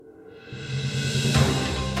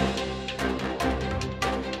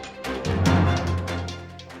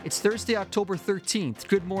It's Thursday, October 13th.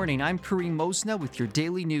 Good morning. I'm Kareem Mosna with your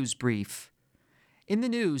daily news brief. In the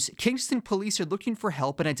news, Kingston police are looking for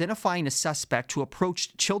help in identifying a suspect who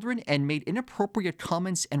approached children and made inappropriate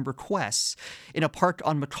comments and requests in a park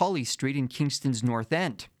on Macaulay Street in Kingston's North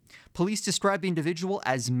End. Police describe the individual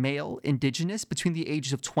as male, indigenous, between the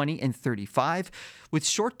ages of 20 and 35, with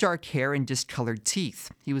short dark hair and discolored teeth.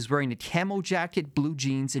 He was wearing a camo jacket, blue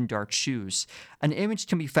jeans, and dark shoes. An image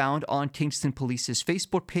can be found on Kingston Police's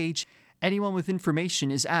Facebook page. Anyone with information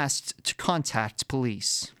is asked to contact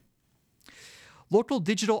police. Local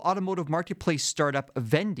digital automotive marketplace startup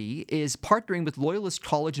Vendi is partnering with Loyalist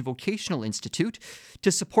College and Vocational Institute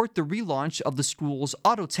to support the relaunch of the school's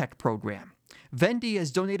AutoTech program. Vendi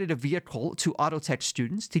has donated a vehicle to AutoTech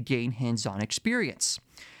students to gain hands-on experience.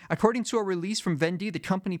 According to a release from Vendi, the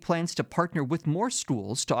company plans to partner with more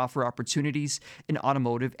schools to offer opportunities in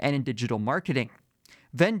automotive and in digital marketing.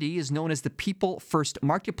 Vendi is known as the People First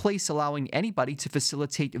Marketplace, allowing anybody to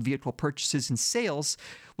facilitate vehicle purchases and sales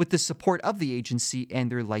with the support of the agency and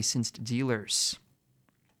their licensed dealers.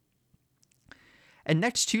 And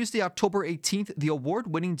next Tuesday, October 18th, the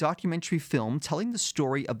award-winning documentary film telling the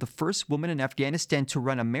story of the first woman in Afghanistan to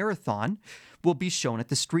run a marathon will be shown at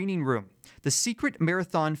the screening room. The Secret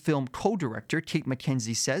Marathon film co-director, Kate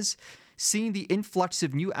McKenzie, says, "Seeing the influx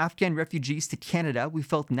of new Afghan refugees to Canada, we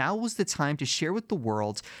felt now was the time to share with the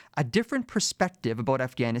world a different perspective about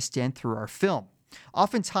Afghanistan through our film.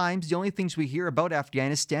 Oftentimes, the only things we hear about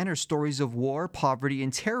Afghanistan are stories of war, poverty,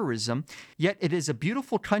 and terrorism, yet it is a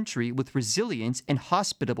beautiful country with resilient and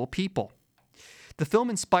hospitable people." The film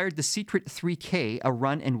inspired the Secret 3K, a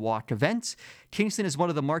run and walk event. Kingston is one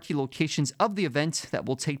of the marquee locations of the event that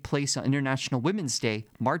will take place on International Women's Day,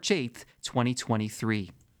 March 8th,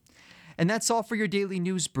 2023. And that's all for your daily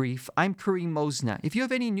news brief. I'm Kareem Mosna. If you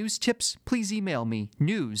have any news tips, please email me,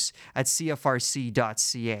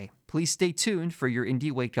 news@cfrc.ca. Please stay tuned for your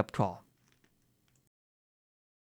Indie Wake Up Call.